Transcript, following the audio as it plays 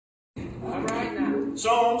All right now.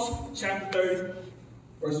 Psalms chapter 30,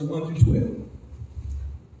 verses 1 through 12.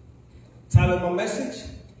 Title of my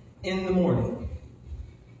message, In the Morning.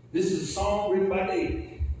 This is a song written by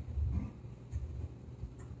David.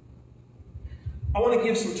 I want to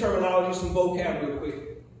give some terminology, some vocab real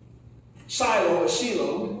quick. Shiloh or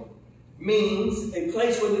Shiloh means a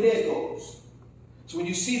place where the dead goes. So when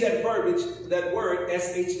you see that verbiage, that word,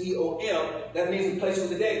 S-H-E-O-L, that means the place where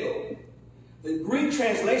the dead go. The Greek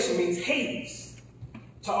translation means Hades.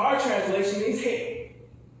 To our translation means hell.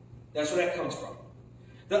 That's where that comes from.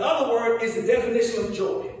 The other word is the definition of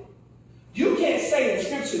joy. You can't say in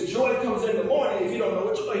Scripture joy comes in the morning if you don't know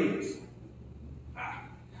what joy is.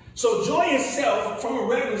 So joy itself, from a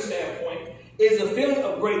regular standpoint, is a feeling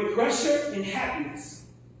of great pressure and happiness.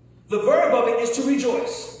 The verb of it is to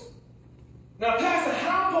rejoice. Now, Pastor,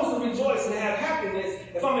 how am I supposed to rejoice and have happiness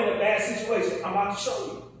if I'm in a bad situation? I'm about to show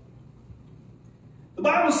you. The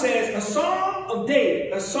Bible says a song of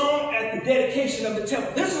David, a song at the dedication of the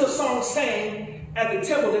temple. This is a song sang at the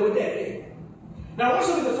temple they were dedicated. Now, I want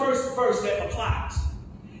you to look at the first verse that applies.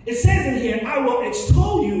 It says in here, I will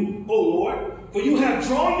extol you, O Lord, for you have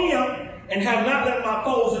drawn me up and have not let my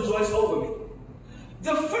foes rejoice over me.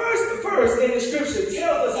 The first verse in the Scripture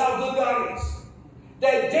tells us how good God is.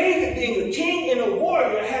 That David, being a king and a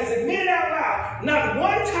warrior, has admitted out loud, not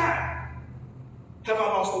one time have I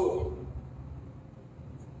lost the war.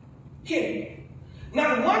 Hear me.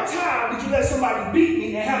 Not one time did you let somebody beat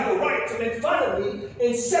me and have the right to make fun of me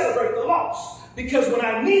and celebrate the loss. Because when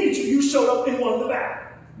I needed you, you showed up and won the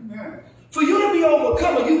battle. Amen. For you to be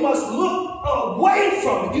overcomer, you must look away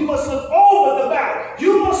from it. You must look over the battle.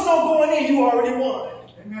 You must know going in you already won.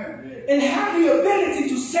 Amen. And have the ability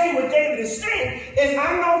to say what David is saying is,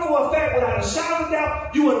 I know for a fact without a shadow of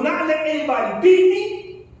doubt, you will not let anybody beat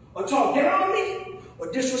me or talk down on me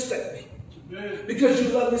or disrespect me. Amen. Because you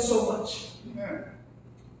love me so much. Amen.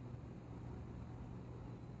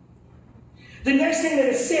 The next thing that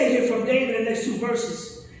is said here from David in the next two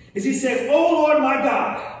verses is he says, O Lord my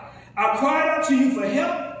God, I cried out to you for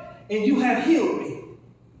help and you have healed me.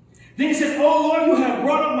 Then he says, O Lord, you have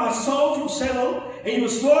brought up my soul from Sheol and you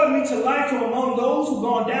restored me to life from among those who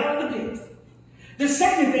gone down in the pit. The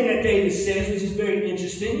second thing that David says, which is very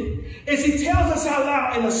interesting, is he tells us out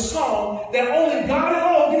loud in a song that only God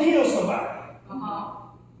alone can heal somebody.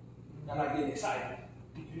 I'm not getting excited.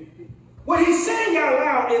 What he's saying out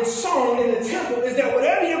loud in song in the temple is that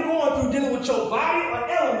whatever you're going through dealing with your body or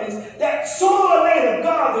elements, that sooner or later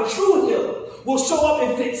God, the true healer, will show up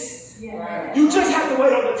and fix it. Yeah. You just have to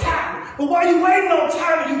wait on the time. But while you're waiting on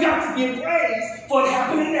time, you got to give praise for it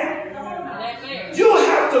happening now. You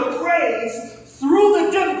have to praise through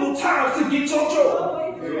the difficult times to get your joy.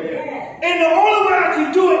 Yeah. And the only way I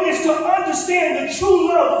can do it is to understand the true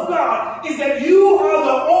love of God is that you are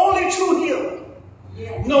the only true healer.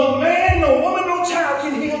 Yeah. No man, no woman, no child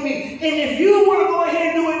can heal me. And if you want to go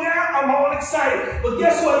ahead and do it now, I'm all excited. But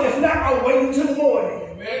guess what? If not, I'll wait until the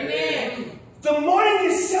morning. Amen. The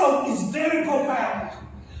morning itself is very profound.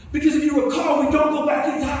 Because if you recall, we don't go back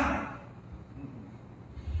in time.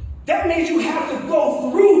 That means you have to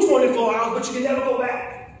go through 24 hours, but you can never go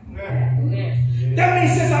back. Amen. That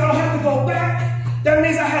means since I don't have to go back, that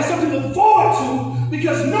means I have something to look forward to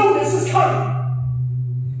because newness is coming.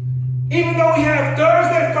 Even though we have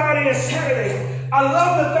Thursday, Friday, and Saturday, I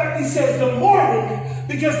love the fact he says the morning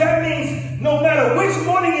because that means no matter which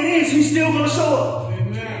morning it is, he's still going to show up.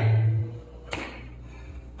 Amen.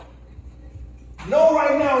 Know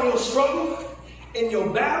right now in your struggle, in your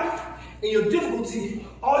battle, in your difficulty,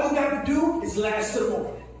 all you got to do is last till the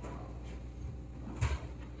morning.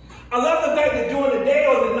 I love the fact that during the day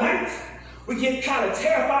or the night, we get kind of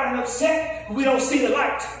terrified and upset when we don't see the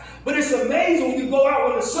light. But it's amazing when you go out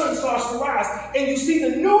when the sun starts to rise and you see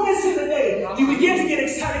the newness in the day. You begin to get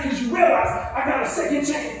excited because you realize I got a second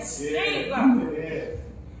chance. Yeah.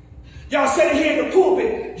 Y'all said it here in the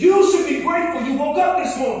pulpit. You should be grateful you woke up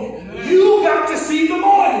this morning. Yeah. You got to see the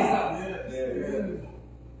morning. Yeah.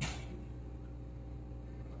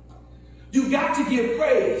 You got to give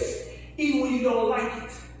praise even when you don't like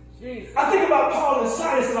it. Jesus. I think about Paul and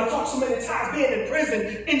Silas, and I talk so many times being in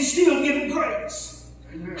prison and still giving praise.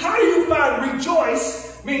 Amen. How do you find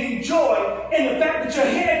rejoice, meaning joy, in the fact that you're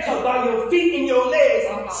handcuffed by your feet and your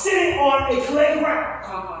legs sitting on a clay ground?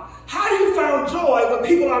 How do you find joy when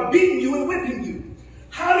people are beating you and whipping you?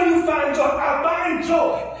 How do you find joy? I find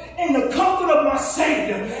joy in the comfort of my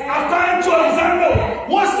Savior. I find joy because I know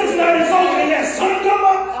once this night is over and that sun come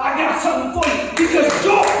up, I got something for you because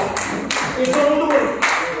joy is on the way.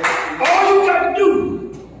 All you got to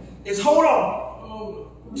do is hold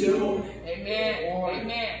on till the morning. Amen.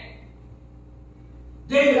 Amen.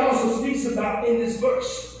 David also speaks about in this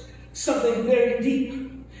verse something very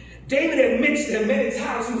deep. David admits that many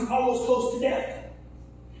times he was almost close to death.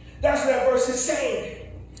 That's what that verse is saying.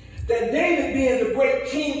 That David, being the great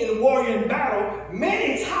king and warrior in battle,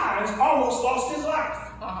 many times almost lost his life.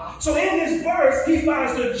 So in this verse, he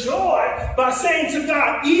finds the joy by saying to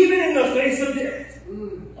God, even in the face of death,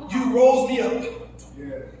 you rose me up.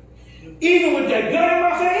 Even with that gun in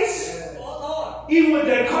my face, even with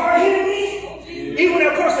that car hitting me, even when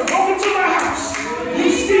that person broke into my house, you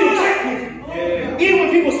still kept me. Even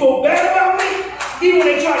when people spoke bad about me, even when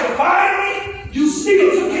they tried to fire me, you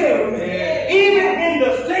still took care of me. Even in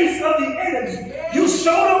the face of the enemy, you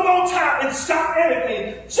showed up on time and stopped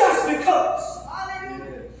everything just because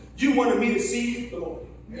you wanted me to see the Lord.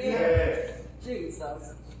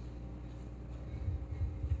 Jesus.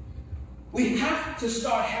 We have to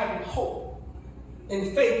start having hope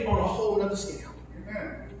and faith on a whole other scale.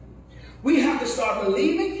 We have to start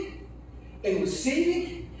believing and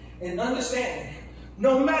receiving and understanding.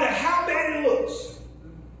 No matter how bad it looks,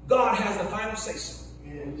 God has the final say-so.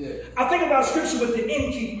 I think about scripture with the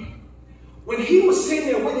innkeeper. When he was sitting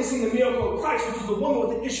there witnessing the miracle of Christ, which was the woman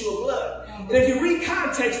with the issue of blood. And if you read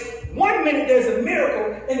context, 1 minute there's a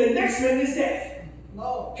miracle, and the next minute is death.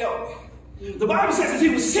 Help me. The Bible says that he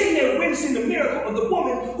was sitting there witnessing the miracle of the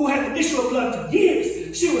woman who had the issue of blood for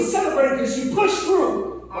years. She was celebrating because she pushed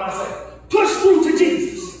through. What I say? Pushed through to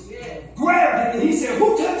Jesus. Grabbed it, and he said,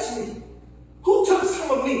 who touched me? Who took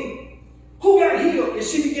some of me? Who got healed? And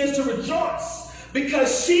she begins to rejoice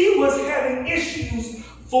because she was having issues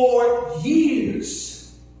for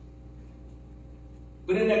years.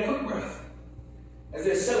 But in that quick breath, as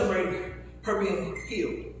they're celebrating her being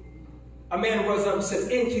healed, a man runs up and says,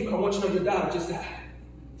 innkeeper, I want you to know your daughter just died.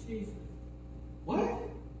 Jesus. What?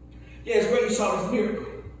 Yeah, it's great you saw this miracle.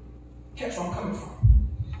 Catch where I'm coming from.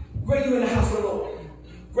 Great you in the house of the Lord.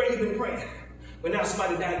 Great you've been praying. But now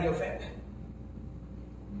somebody died in your family.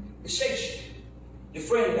 It shakes you. Your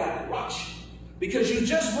friend died. It rocks you. Because you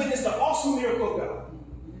just witnessed the awesome miracle of God.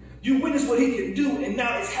 You witnessed what he can do, and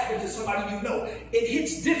now it's happened to somebody you know. It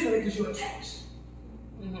hits differently because you're attached.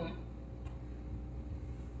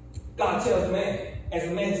 God tells the man, as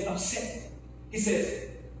the man is upset, he says,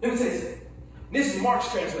 let me say this. This is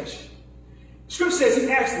Mark's translation. Scripture says he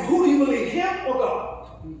asked him, who do you believe, him or God?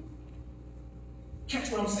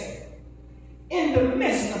 Catch what I'm saying. In the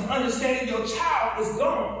midst of understanding your child is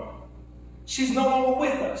gone, she's no longer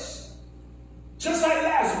with us. Just like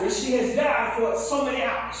Lazarus, she has died for so many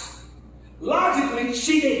hours. Logically,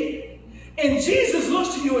 she did. And Jesus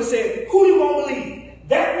looks to you and said, who do you want to believe?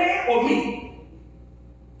 That man or me?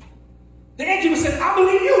 The innkeeper said, I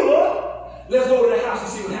believe you, Lord. Let's go to the house and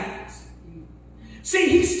see what happens. See,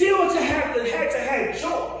 he still had to have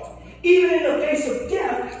joy, even in the face of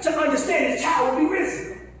death, to understand his child will be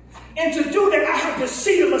risen. And to do that, I have to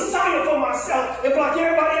see the Messiah for myself and block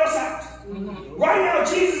everybody else out. Right now,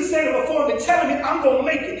 Jesus is standing before me, telling me I'm going to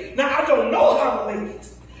make it. Now, I don't know how I'm going to make it.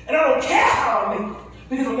 And I don't care how I make it,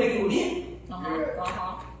 because I'm making it with him.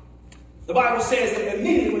 The Bible says that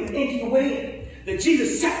immediately when the innkeeper went in, that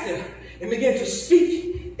Jesus sat there and began to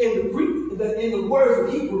speak in the Greek, in the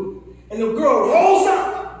words of Hebrew. And the girl rose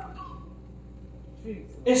up,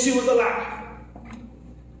 and she was alive.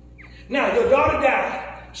 Now, your daughter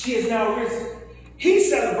died. She is now risen. He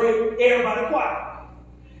celebrated, everybody quiet.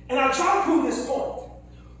 And I try to prove this point.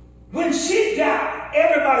 When she died,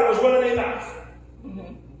 everybody was running their mouth.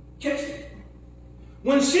 Catch it.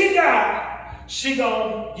 When she died, she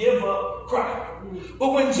gonna give up crying.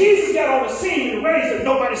 But when Jesus got on the scene and raised her,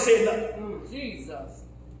 nobody said nothing. Jesus.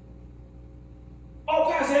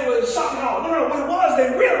 All Pastor was shocking all. No, what it was,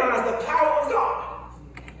 they realized the power of God.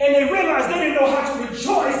 And they realized they didn't know how to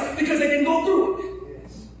rejoice because they didn't go through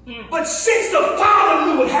it. But since the Father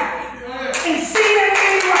knew what happened, and seen that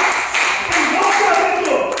man rise, and walked out that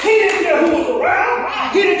door, he didn't care who was around,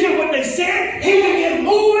 he didn't care what they said, he began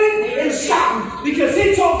moving and shouting because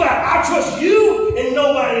he told God, I trust you and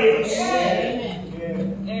nobody else.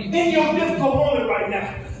 In your difficult moment right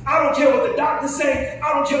now, I don't care what the doctors say,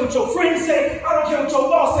 I don't care what your friends say, I don't care what your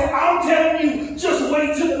boss say, I'm telling you, just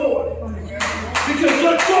wait till the morning. Because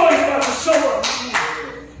your joy is about to show up.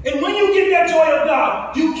 And when you get that joy of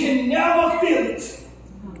God, you can never feel it.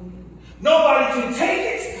 Nobody can take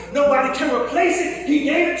it. Nobody can replace it. He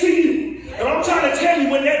gave it to you. And I'm trying to tell you,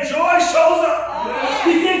 when that joy shows up,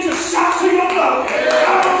 begin to shout to your God. I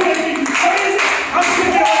don't care if you crazy. I'm sure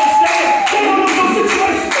you understand. They don't know no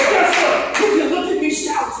situation. But guess what? You can look at me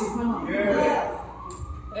shouting.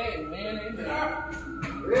 Amen.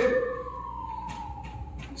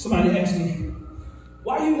 Somebody asked me,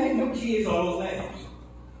 why you name your kids all those names?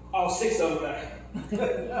 All 6 of them now.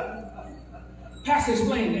 Pastor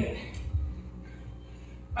explained that.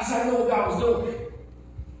 I said, I know what God was doing.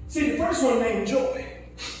 See, the first one named joy.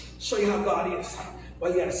 Show you how God is. Why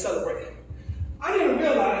you got to celebrate it. I didn't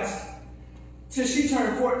realize till she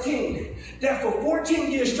turned 14 that for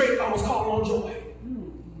 14 years straight I was calling on joy.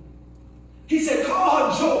 He said,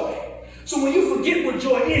 call her joy. So when you forget what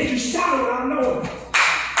joy is, you shout it without knowing.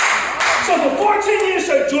 So for 14 years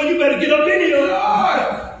straight, Joy, you better get up in here.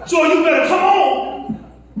 Joy, you better come on.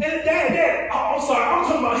 And Dad, I'm sorry, I'm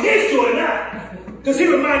talking about his joy now. Because he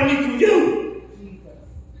reminded me from you.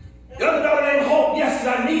 The other daughter named Hope, yes,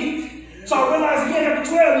 I need it. So I realized again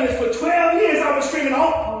after 12 years, for 12 years I was screaming,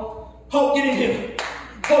 Hope, Hope, get in here.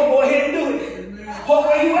 Hope, go ahead and do it. Hope,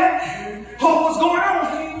 where you at? Hope, what's going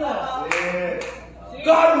on?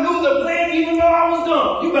 God knew the plan even though I was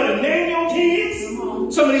dumb. You better name your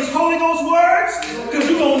kids some of these Holy Ghost words because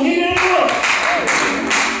you're going to need it in love.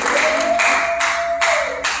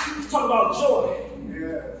 Let's talk about joy.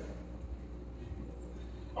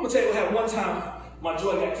 I'm going to tell you what happened one time my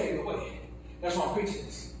joy got taken away. That's why I'm preaching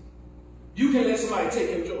this. You can let somebody take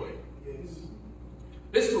your joy.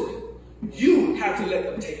 Listen to it. You have to let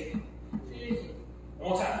them take it. One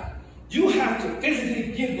more time. You have to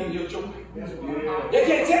physically give them your joy. They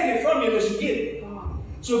can't take it from you unless you give it.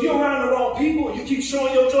 So if you're around the wrong people and you keep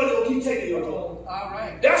showing your joy, they'll keep taking your joy.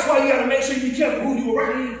 That's why you got to make sure you be careful who you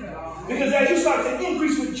around. Because as you start to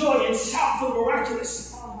increase with joy and shout for the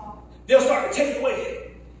miraculous, they'll start to take it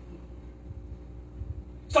away.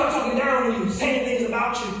 Start talking down on you, saying things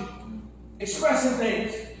about you, expressing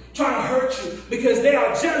things, trying to hurt you because they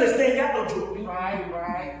are jealous. They ain't got no joy.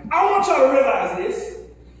 I want y'all to realize this.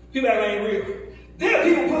 People that ain't real. There are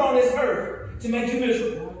people put on this earth to make you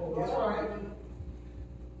miserable. That's right.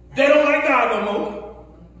 They don't like God no more.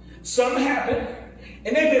 Something happened,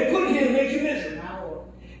 and they've been put here to make you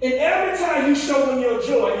miserable. And every time you show them your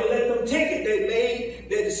joy and let them take it, they made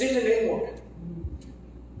their decision they wanted.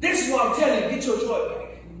 This is what I'm telling you, get your joy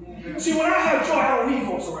back. See, when I have joy, I don't need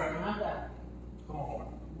folks around me. Come on.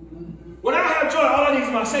 When I have joy, all I need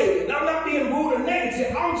is my Savior. And I'm not being rude or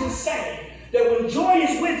negative. I'm just saying that when joy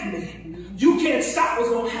is with me, you can't stop what's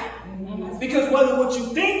going to happen. Because whether what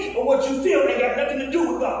you think or what you feel ain't got nothing to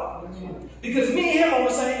do with God. Because me and him are on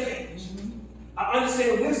the same page. I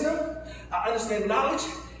understand wisdom, I understand knowledge,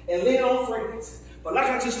 and lean on friends. But like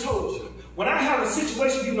I just told you, when I have a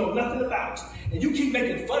situation you know nothing about, and you keep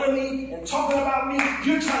making fun of me and talking about me,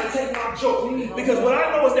 you're trying to take my joy. Because what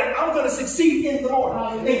I know is that I'm going to succeed in the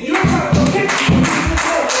morning. And you're trying to protect me in the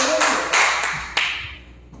morning.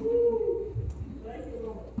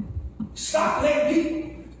 Stop letting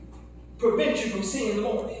people prevent you from seeing the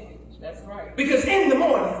morning. That's right. Because in the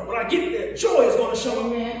morning, when I get there, joy is going to show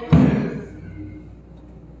up.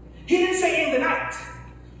 He didn't say in the night,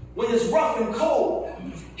 when it's rough and cold.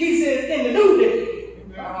 He said in the noonday,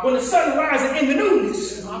 when the sun rises in the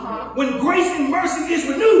newness, when grace and mercy is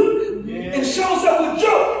renewed and shows up with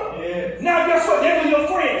joy. Now guess what? They're your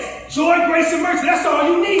friends. Joy, grace, and mercy. That's all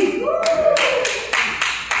you need.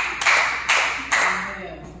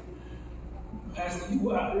 Pastor,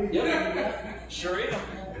 you out. Yeah. Sure is.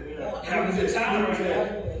 Having a good time right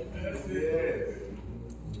there.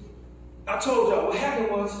 I told y'all what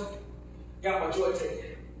happened was, got my joy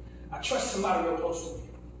taken. I trusted somebody real close to me.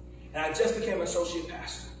 And I just became an associate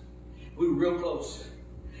pastor. We were real close.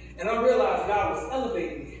 And I realized God was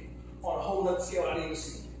elevating me on a whole other scale I didn't even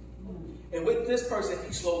see. And with this person,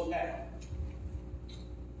 he slowed down.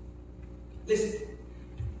 Listen,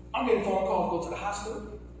 I'm getting phone calls to go to the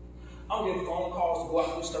hospital. I'm getting phone calls to go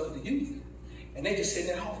out and do stuff with the youth. And they just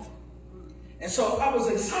sitting at home. And so I was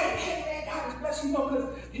excited. Hey, man, God is blessing, because,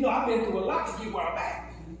 I've been through a lot to get where I'm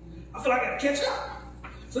at. I feel like I got to catch up.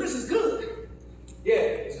 So this is good. Yeah,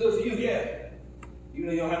 it's good for you, yeah. Even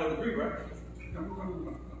though you don't have no degree, right?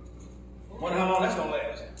 Wonder how long that's going to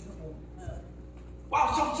last. Well, I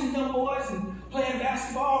was talking to young boys and playing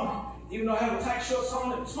basketball, and even though I have a tight shorts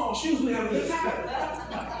on and small shoes, we have a good time.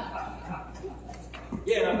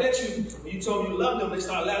 Yeah, and I bet you, when you told me you loved them, they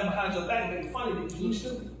started laughing behind your back and making fun of you. You look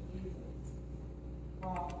stupid.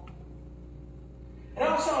 And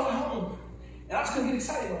I was at home, and I just couldn't get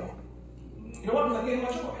excited on. You know what? Because I gave my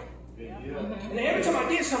joy. And then every time I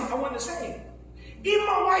did something, I wasn't the same. Even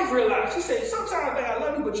my wife realized. She said, sometimes, babe, I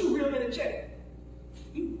love you, but you real energetic.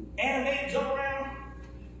 You animate, jump around.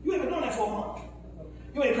 You ain't been doing that for a month.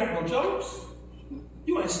 You ain't cracking no jokes.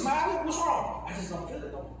 You ain't smiling. What's wrong? I just don't feel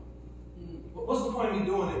it no more. What's the point of me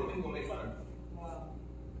doing it when people make fun of me?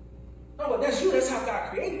 No, but that's you. That's how God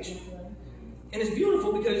created you. And it's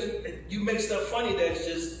beautiful because you make stuff funny that's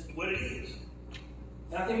just what it is.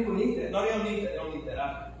 And I think people need that. No, they don't need that. They don't need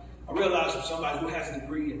that. I realized from somebody who has a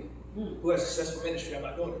degree and who has successful ministry, I'm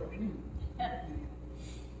not doing it right.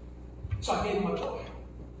 So I gave him my joy.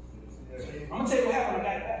 I'm going to tell you what happened when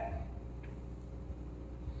I got it back.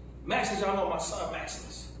 Maximus, y'all know my son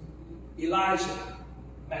Maximus. Elijah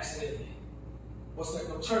Maximilian. What's that?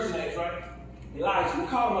 No church names, right? Elijah. We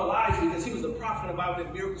call him Elijah because he was the prophet in the Bible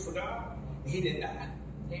that did miracles for God, and he didn't die.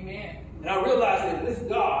 Amen. And I realized that with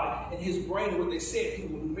God in his brain, what they said, he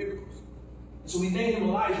would do miracles. And so we named him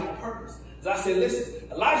Elijah on purpose. As I said, listen,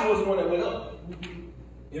 Elijah was the one that went up.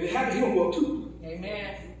 If it happened, he's going to go up too.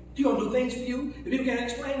 Amen. He's going to do things for you that people can't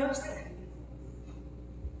explain and understand.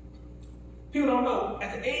 People don't know.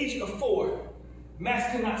 At the age of 4,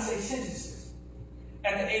 Max could not say sentences.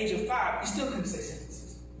 At the age of 5, he still couldn't say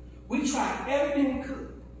sentences. We tried everything we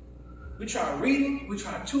could. We tried reading, we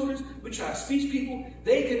tried tutors, we tried speech people.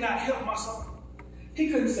 They could not help my son. He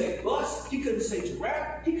couldn't say bus, he couldn't say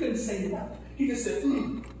giraffe, he couldn't say nothing. He just said,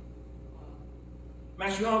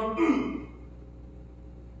 Max, you hungry?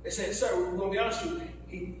 They said, sir, we're going to be honest with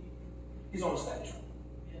you. He's on the stage.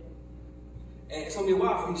 And it's going to be a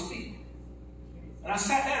while for him to speak. And I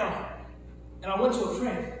sat down, and I went to a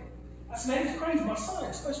friend. I said, man, it's crazy. My son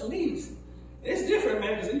has special needs. It's different,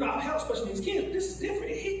 man, because I help special needs kids. But this is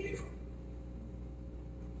different. It hit different.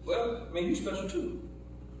 Well, I mean, you special too.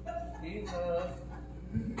 Jesus.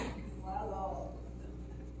 My Lord.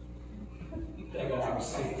 They're going to have a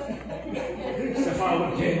say. If I would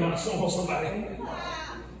have came out and saw somebody.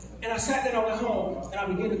 And I sat there and I went home, and I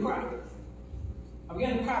began to cry. I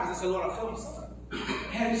began to cry because I said, Lord, I felt my son.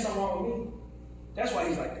 It had to be something wrong with me. That's why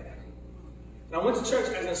he's like that. And I went to church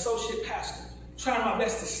as an associate pastor, trying my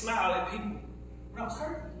best to smile at people when I was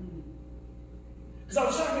hurt. Because I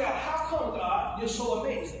was trying to figure out, how come, God, you're so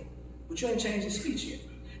amazing, but you ain't changed your speech yet?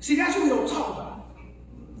 See, that's what we don't talk about.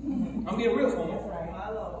 I'm being real for a moment.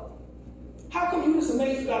 How come you this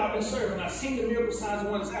amazing God I've been serving? I've seen the miracle signs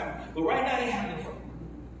and wonders happen, but right now it ain't happening for me.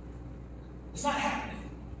 It's not happening.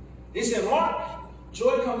 They said, Mark,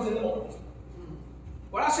 joy comes in the morning.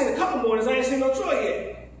 Well, I said a couple mornings, I ain't seen no joy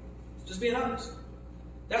yet. Just being honest.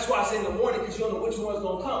 That's why I say in the morning, because you don't know which one's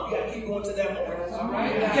going to come. You got to keep going to that morning. All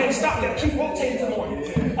right. You can't stop. You got to keep rotating to the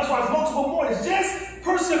morning. That's why it's multiple mornings. Just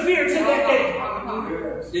persevere to that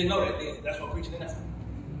day. Didn't know that then. That's what I'm preaching tonight.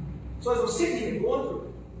 So as I'm sitting here going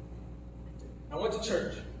through, I went to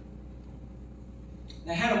church.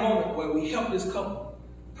 And I had a moment where we helped this couple,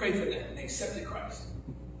 pray for them, and they accepted Christ.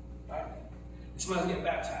 Right? And somebody was getting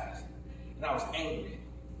baptized. And I was angry.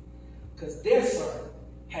 Because their son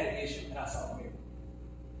had an issue, and I saw a miracle.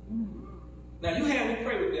 Now, you had me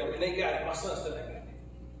pray with them, and they got it. My son still ain't got it.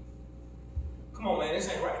 Come on, man. This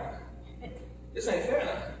ain't right now. This ain't fair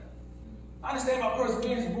now. I understand my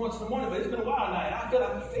perseverance and going to the morning, but it's been a while now, and I feel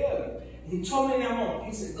like I failed. And he told me in that moment,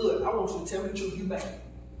 he said, good, I want you to tell me the truth, you back.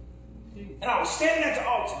 And I was standing at the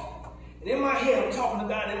altar, and in my head, I'm talking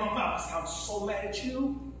to God, and in my mouth, I said, I'm so mad at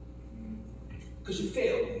you, because you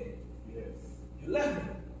failed me. Yes. You left me.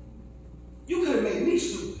 You could have made me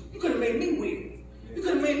stupid. You could have made me weird. You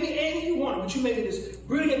could have made me anything you wanted, but you made me this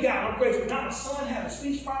brilliant guy. I'm grateful. Now my son had a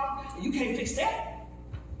speech problem, and you can't fix that.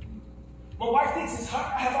 My wife thinks it's her.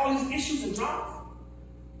 I have all these issues and drama.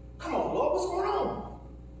 Come on, Lord, what's going on?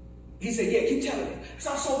 He said, yeah, keep telling me. Because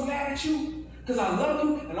I'm so mad at you, because I love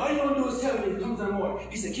you, and all you're going to do is tell me it comes in the morning.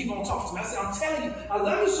 He said, keep on talking to me. I said, I'm telling you, I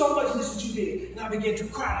love you so much, and this is what you did. And I began to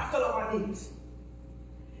cry. I fell on my knees.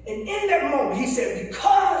 And in that moment, he said,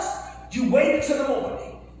 because you waited till the morning.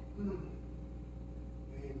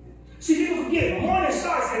 See, people forget, morning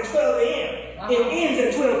starts at 12 a.m. It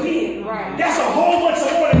ends at 12 p.m. Right. That's a whole bunch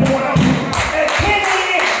of morning going on. At 10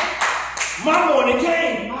 a.m., my morning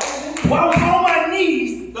came. While I was on my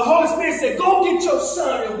knees, the Holy Spirit said, go get your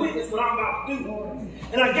son and witness what I'm about to do.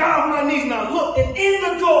 And I got on my knees and I looked, and in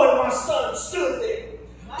the door, my son stood there,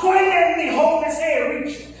 pointing at me, holding his hand,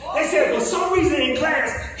 reaching. They said, for some reason in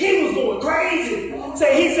class, he was going crazy.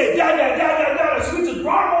 He said, da. So we just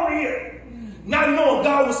brought him over here. Not knowing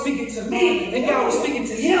God was speaking to me and God was speaking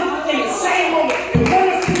to him in the same moment. And one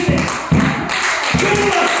of the things, give me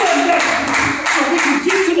my son back so we can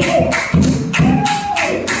get to the moment.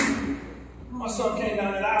 My son came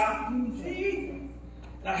down that aisle, and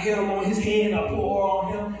I held him on his head, and I poured oil on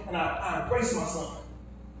him, and I embraced my son.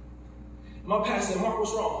 My pastor said, Mark,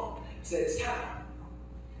 what's wrong? I said, it's time.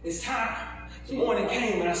 It's time. The morning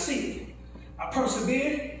came, and I see it. I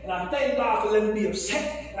persevered, and I thank God for letting me be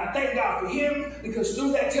upset, and I thank God for him, because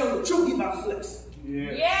through that telling the truth, he about to bless.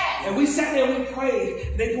 Yeah. Yes. And we sat there and we prayed,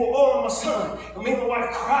 and they poured oil on my son, and me and my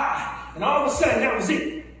wife cried, and all of a sudden, that was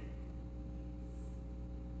it.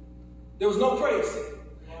 There was no praise.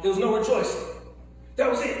 There was no rejoicing.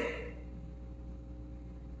 That was it.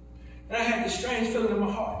 And I had this strange feeling in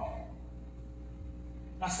my heart.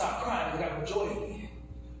 I started crying because I got joy again.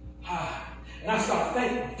 And I started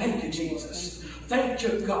thanking, thank you, Jesus. Thank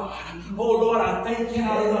you, God. Oh, Lord, I thank you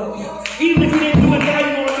and I love you. Even if you didn't do it now,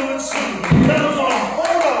 you're going to do it soon. Let us all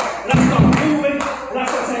hold on. And I started moving. And I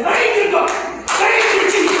started saying, thank you, God. Thank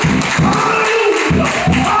you, Jesus. Hallelujah, God.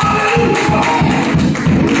 Hallelujah, God.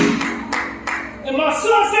 And my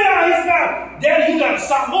son said out his mouth, Daddy, you got to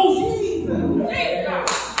stop moving.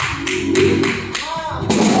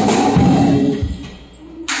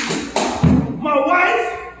 My wife,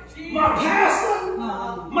 my pastor,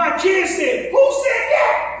 my kids said, who said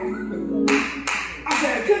that? I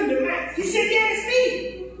said, I couldn't be mad. He said, yeah, it's me.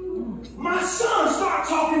 My son started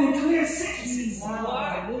talking in clear sentences.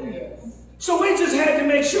 So we just had to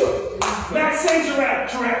make sure. Max, say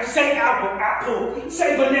giraffe, say apple,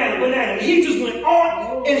 say banana. He just went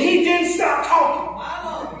on and he didn't stop talking.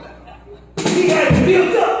 He had it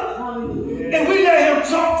built up. And we let him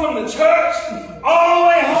talk from the church all the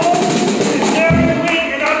way home.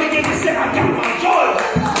 And I began to say, I got my joy.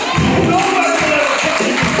 Nobody will ever tell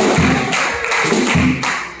me.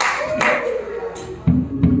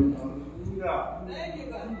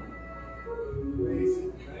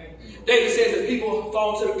 David says that people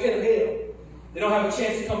fall into the pit of hell. They don't have a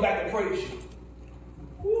chance to come back and praise you.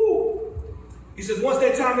 Woo. He says once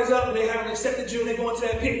that time is up and they haven't accepted you and they go into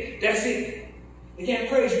that pit, that's it. They can't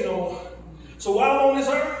praise you no more. So while I'm on this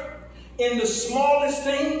earth, in the smallest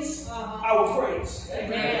things, I will praise.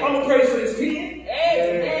 Amen. I'm going to praise for this pen.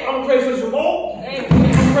 Amen. I'm going to praise for this remote. Amen. I'm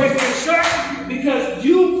going to praise for this shirt. Because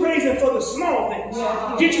you praising for the small things.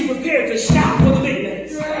 Get you prepared to shout for the big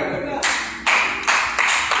things.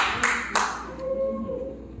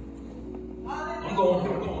 I'm going.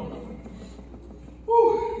 Woo.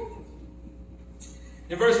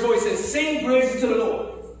 In verse 4 it says, sing praises to the Lord,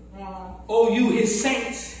 O you his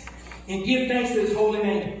saints, and give thanks to his holy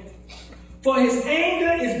name. For his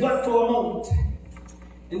anger is but for a moment,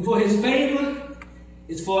 and for his favor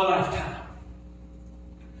is for a lifetime.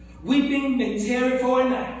 Weeping may tarry for a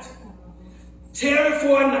night. Tarry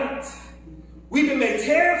for a night. Weeping may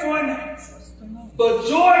tarry for a night. But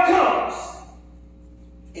joy comes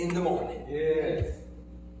in the morning. Yes.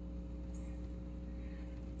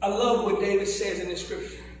 I love what David says in this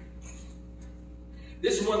scripture.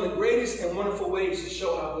 This is one of the greatest and wonderful ways to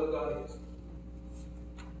show how good God is.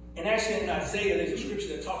 And actually in Isaiah, there's a scripture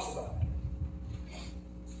that talks about it.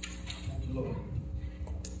 Thank you, Lord.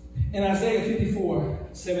 In Isaiah 54,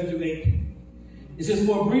 7 through 8, it says,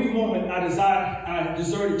 for a brief moment I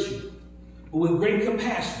deserted you, but with great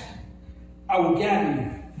compassion I will gather you.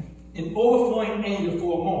 In overflowing anger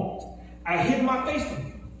for a moment, I hid my face from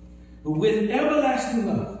you, but with everlasting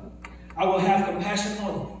love I will have compassion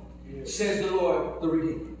on you, yes, says the Lord, the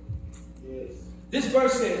Redeemer. Yes. This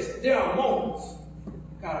verse says there are moments,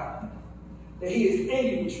 God, that he is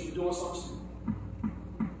angry with you for doing something stupid.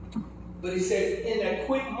 But he says in that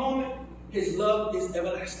quick moment, his love is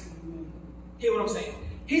everlasting. Hear what I'm saying?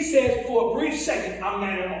 He says for a brief second, I'm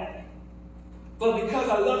mad at him. But because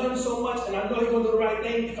I love him so much and I know he's going to do the right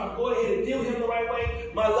thing, if I go ahead and deal with him the right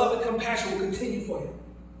way, my love and compassion will continue for him.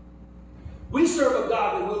 We serve a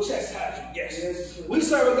God that will chastise you, yes. We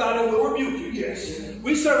serve a God that will rebuke you, yes.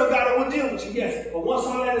 We serve a God that will deal with you, yes. But once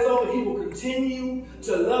all that is over, he will continue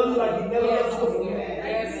to love you like he never loved you before.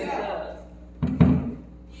 Yes.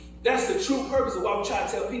 That's the true purpose of why we try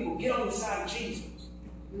to tell people, get on the side of Jesus.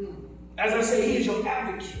 As I say, he is your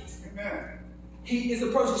advocate. Amen. He is the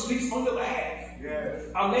person who speaks on your behalf.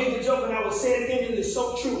 Yes. I made the joke and I will say it again, and it's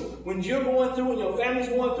so true. When you're going through and your family's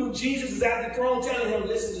going through, Jesus is at the throne telling him,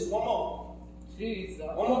 listen, just one more. Jesus.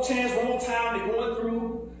 One more chance, one more time, they're going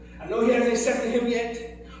through. I know he hasn't accepted him yet,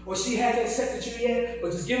 or she hasn't accepted you yet,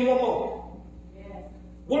 but just give him one more. Yes.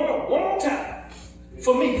 One more time.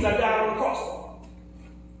 For me, because I died on the cross.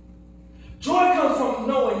 Joy comes from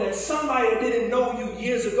knowing that somebody that didn't know you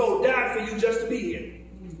years ago died for you just to be here.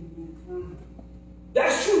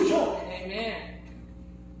 That's true joy. Amen.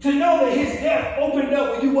 To know that his death opened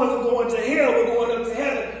up when you wasn't going to hell, but going up to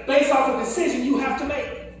heaven, based off a decision you have to make.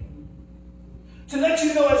 To let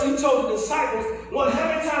you know, as he told the disciples, Lord, how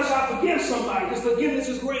many times shall I forgive somebody? Because forgiveness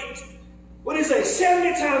is great. What did he say?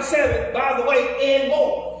 70 times 7, by the way, and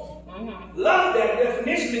more. Love that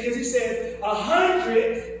definition because he said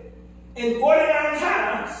 149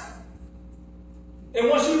 times. And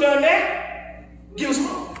once you've done that, give us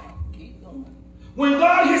more. When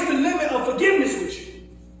God hits the limit of forgiveness with you,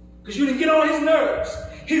 because you didn't get on his nerves,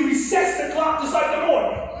 he resets the clock just like the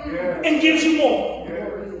morning and gives you more.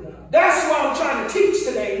 That's why I'm trying to teach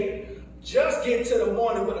today. Just get to the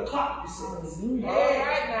morning when the clock resets. All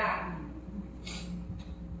right now.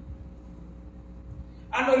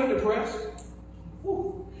 I know you're depressed.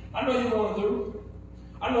 Whew. I know you're going through.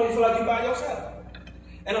 I know you feel like you're by yourself.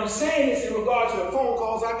 And I'm saying this in regard to the phone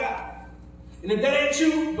calls I got. And if that ain't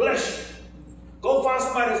you, bless you. Go find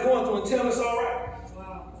somebody that's going through and tell them it's all right.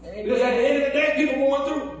 Wow. Because at the end of the day, people are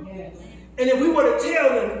going through. Yes. And if we were to tell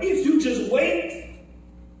them, if you just wait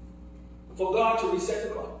for God to reset the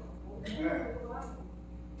clock. Amen.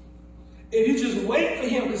 If you just wait for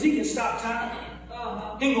him, because he can stop time.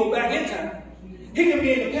 He can go back in time. He can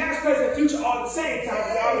be in the past, present, future all at the same time.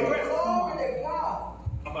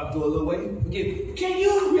 I'm about to do a little wait. Forgive me. Can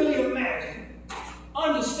you really imagine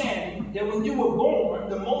understanding that when you were born,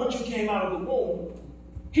 the moment you came out of the womb,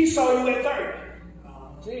 he saw you at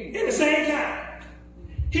 30? At the same time.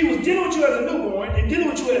 He was dealing with you as a newborn and dealing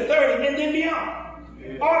with you at 30 and then beyond.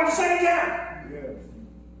 Yeah. All at the same time. Yeah.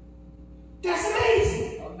 That's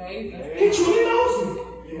amazing. Amazing. He truly knows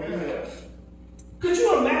me. Yeah. Could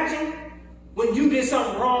you imagine when you did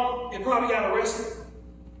something wrong and probably got arrested?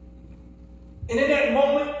 And in that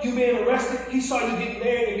moment, you being arrested, he saw you get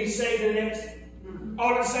married and be saved in the next.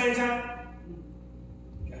 All at the same time.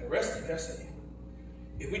 Got arrested, that's it.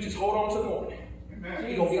 If we just hold on to the morning,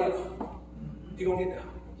 he gonna get up. He gonna get down.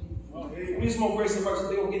 We just more grace and mercy,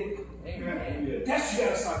 they gonna get there. That's what you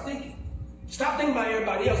gotta start thinking. Stop thinking about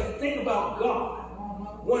everybody else. Think about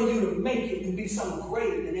God wanting you to make it and be something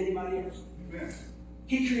greater than anybody else.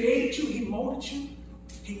 He created you, he molded you,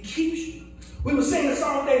 he keeps you. We were singing a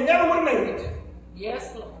song, they never would have made it.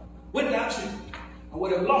 Yes, Lord. Without you, I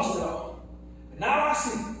would have lost it all. But now I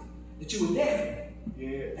see that you were there.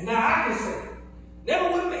 Yes. And now I can say,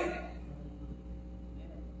 never would have made it.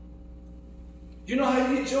 You know how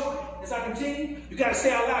you get joy? As I continue, you got to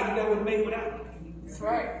say out loud, you never would have made it without it. That's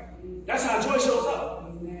right. That's how joy shows up.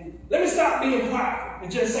 Amen. Let me stop being quiet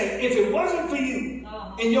and just say, if it wasn't for you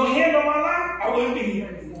and your hand on my life, I wouldn't be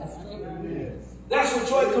here. That's where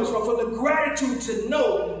joy comes from the gratitude to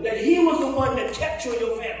know that he was the one that kept you and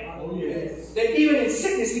your family. Oh, yes. That even in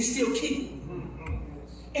sickness, he still keeps you.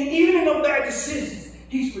 And even in no bad decisions,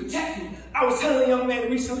 he's protecting you. I was telling a young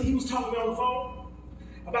man recently, he was talking to me on the phone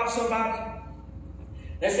about somebody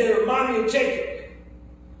that said it reminded me of Jacob.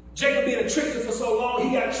 Jacob being a trickster for so long,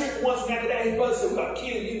 he got tricked once, and after that, his brother said, we're going to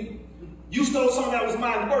kill you. You stole something that was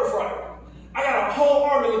mine, the birthright. I got a whole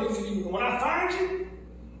army looking for you. And when I find you,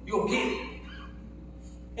 you'll get it.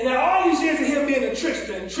 And now all these years of him being a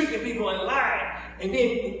trickster and tricking people and lying and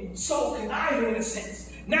being so conniving in a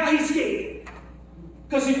sense, now he's scared.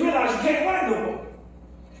 Because he realized you can't lie no more.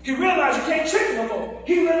 He realized you can't trick no more.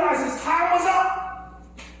 He realized his time was up.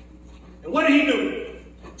 And what did he do?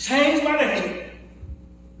 Change my name.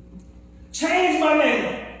 Change my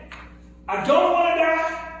name. I don't want to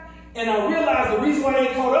die. And I realize the reason why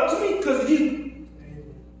they caught up to me because of you.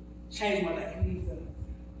 Change my name.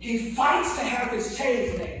 He fights to have his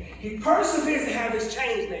changed name. He perseveres to have his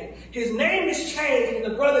changed name. His name is changed, and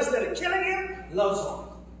the brothers that are killing him loves him.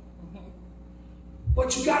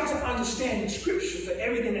 But you got to understand in Scripture, for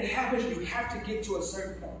everything that happens, you have to get to a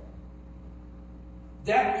certain point.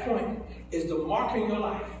 That point is the marker in your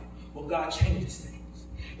life where God changes things.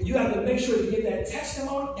 And you have to make sure to give that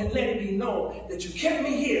testimony and let it be known that you kept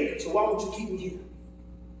me here, so why would you keep me here?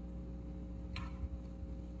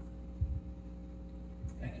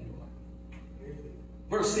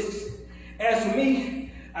 Verse 6, as for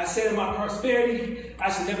me, I said in my prosperity,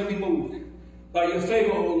 I shall never be moved. By your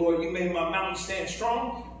favor, O Lord, you made my mountain stand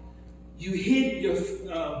strong. You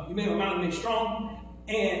made my mountain be strong,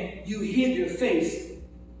 and you hid your face.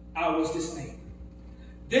 I was dismayed.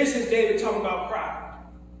 This is David talking about pride.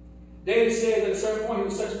 David said at a certain point, he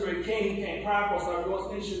was such a great king, he became prideful, started doing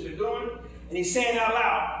things he shouldn't have been doing. And he's saying out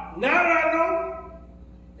loud, now that I know,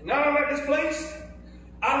 and now that I'm at this place,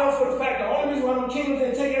 I know for the fact the only reason why them kingdoms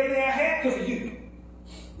didn't take everything I had because of you.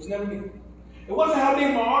 It was never me. It wasn't how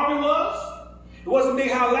big my army was. It wasn't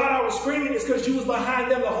big how loud I was screaming. It's because you was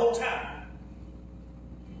behind them the whole time.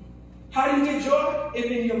 How do you get joy?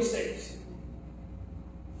 In your mistakes.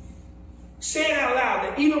 Saying out loud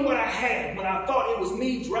that even what I had, when I thought it was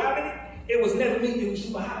me driving it, it was never me, it was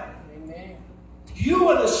you behind it. Amen. You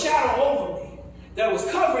were the shadow over me that was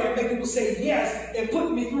covering and making people say yes and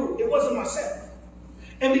putting me through. It wasn't myself.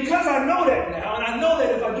 And because I know that now, and I know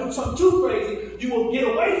that if I do something too crazy, you will get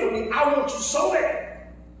away from me, I want you so bad.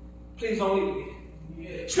 Please don't leave me.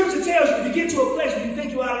 Yeah. Scripture tells you if you get to a place where you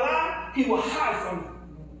think you're out of line, he will hide from you.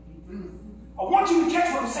 I want you to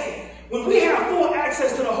catch what I'm saying. When we have full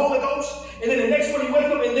access to the Holy Ghost, and then the next morning you wake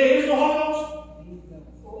up and there is no Holy Ghost,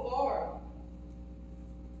 oh Lord.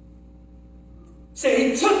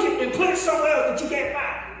 Say he took it and put it somewhere else that you can't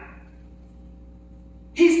find.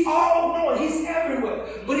 He's all knowing. He's everywhere.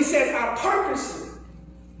 But he says, I purposely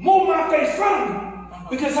face from you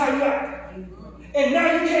because how you act. And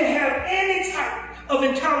now you can't have any type of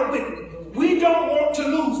encounter with it. We don't want to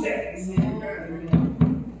lose that.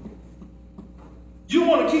 You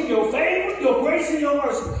want to keep your favor, your grace, and your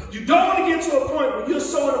mercy. You don't want to get to a point where you're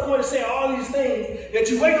so at a point of saying all these things that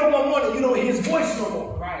you wake up one morning, you don't hear his voice no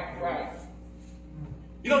more. Right.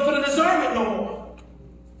 You don't feel the discernment no more.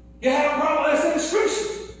 You have a problem that's in the scripture.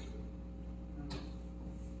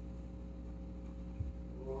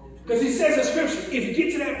 Because he says in scripture, if you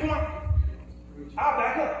get to that point, I'll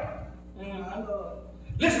back up.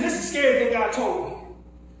 Listen, this is the scary thing God told me.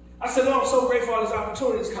 I said, Lord, I'm so grateful all these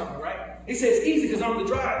opportunities coming, right? He says, it's easy because I'm the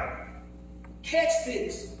driver. Catch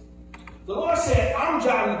this. The Lord said, I'm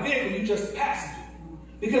driving the vehicle, you just a passenger.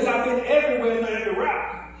 Because I've been everywhere and every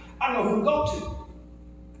route. I know who to go to.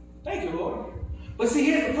 Thank you, Lord. But see,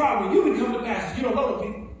 here's the problem. When you become the passenger, you don't know the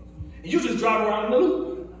people. And you just drive around in the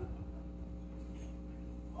loop.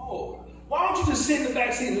 Oh, why don't you just sit in the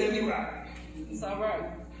back seat and let me ride? It's all right.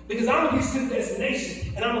 Because I'm going to get to the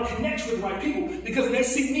destination and I'm going to connect with the right people. Because when they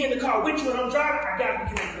see me in the car with you and I'm driving, I got to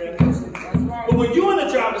connect with them. That's right. But when you're in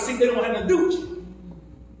the driver's seat, they don't have nothing to do with you.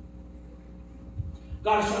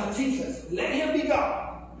 God is trying to teach us. Let him be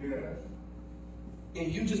God. Yeah.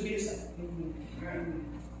 And you just be a son.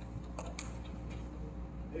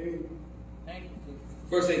 Thank you.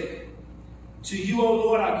 Verse 8. To you, O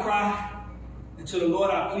Lord, I cry, and to the Lord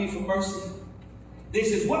I plead for mercy. Then he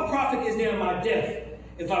says, what profit is there in my death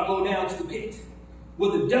if I go down to the pit?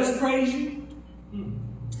 Will the dust praise you?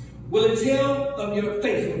 Will it tell of your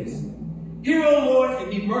faithfulness? Hear, O Lord, and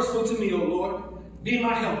be merciful to me, O Lord. Be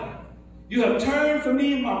my helper. You have turned for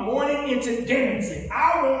me my mourning into dancing.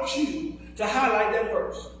 I want you to highlight that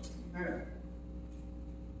verse.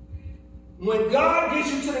 When God gets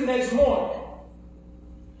you to the next morning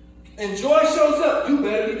and joy shows up, you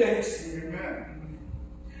better be dancing. Amen.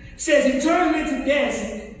 Says he turned me into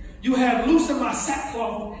dancing. You have loosened my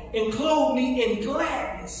sackcloth and clothed me in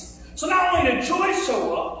gladness. So not only did joy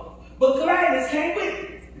show up, but gladness came with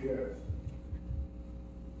it. Yes.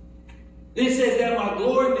 Then it says that my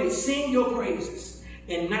glory may sing your praises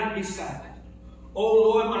and not be silent. O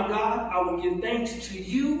Lord my God, I will give thanks to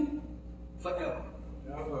you forever.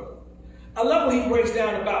 I love when he breaks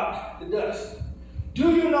down about the dust.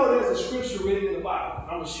 Do you know there's a scripture written in the Bible?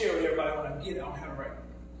 I'm going to share it with everybody when I get it. I don't have it right.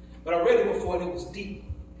 But I read it before and it was deep.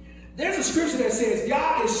 There's a scripture that says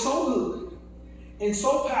God is so good and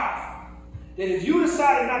so powerful that if you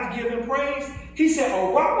decided not to give him praise, he said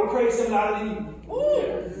a rock will praise him out of you.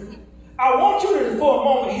 Ooh. I want you to, for a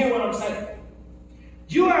moment, hear what I'm saying.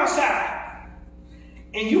 You're outside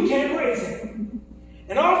and you can't praise him.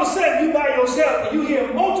 And all of a sudden, you by yourself and you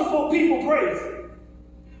hear multiple people praising.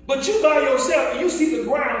 But you by yourself and you see the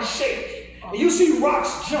ground shake. And you see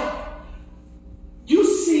rocks jump. You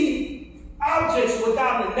see objects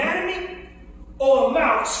without anatomy or a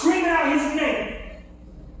mouth screaming out his name.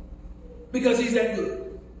 Because he's that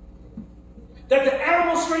good. That the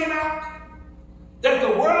animals scream out. That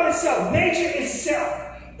the world itself, nature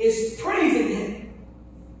itself, is praising him.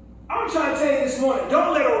 I'm trying to tell you this morning,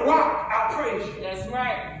 don't let a rock outpraise you. That's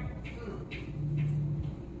right.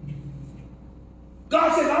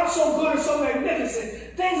 God says, I'm so good and so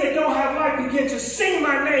magnificent. Things that don't have life begin to sing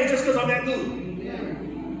my name just because I'm that good. Amen.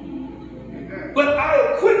 But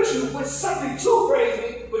I equipped you with something to praise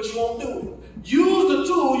me, but you won't do it. Use the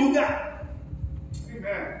tool you got.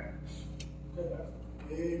 Amen.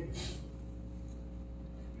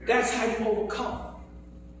 That's how you overcome.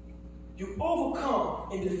 You overcome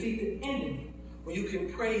and defeat the enemy when you can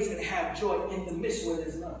praise and have joy in the midst where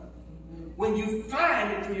there's none. When you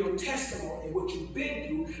find it through your testimony, what you've been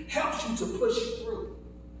through helps you to push you through.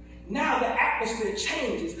 Now the atmosphere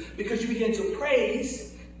changes because you begin to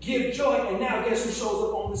praise, give joy, and now guess who shows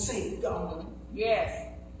up on the scene? God. Yes.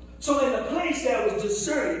 So in the place that was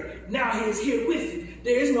deserted, now he is here with you.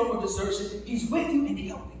 There is no more desertion. He's with you and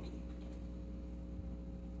helping you.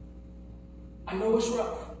 I know it's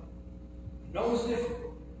rough. I know it's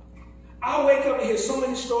difficult. I wake up and hear so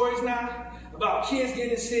many stories now about kids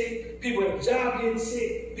getting sick, people at a job getting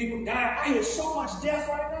sick, people dying. I hear so much death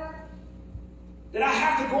right now that I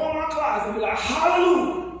have to go in my closet and be like,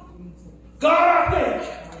 hallelujah. God, I thank you.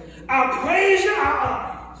 I praise you. I honor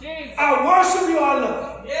you. I worship you. I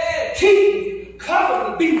love you. Yeah. Keep me,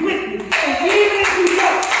 cover me, be with me. And even if you go,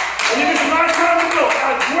 and if it's my time to go,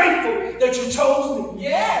 I'm grateful that you chose me.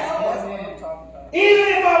 Yes. Even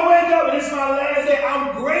if I wake up and it's my last day,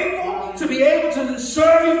 I'm grateful to be able to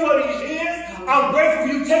serve you for these years. I'm grateful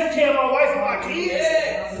for you taking care of my wife and my kids.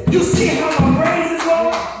 Yes. You see how my praise is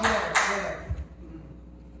going?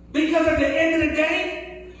 Because at the end of the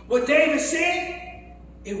day, what David said,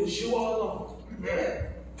 It was you all along. Yeah.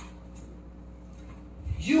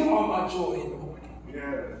 You are my joy in the morning.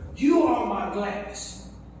 Yeah. You are my gladness.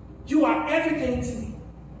 You are everything to me.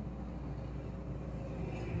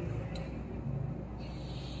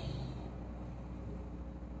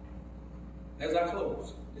 As I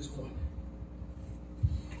close this morning,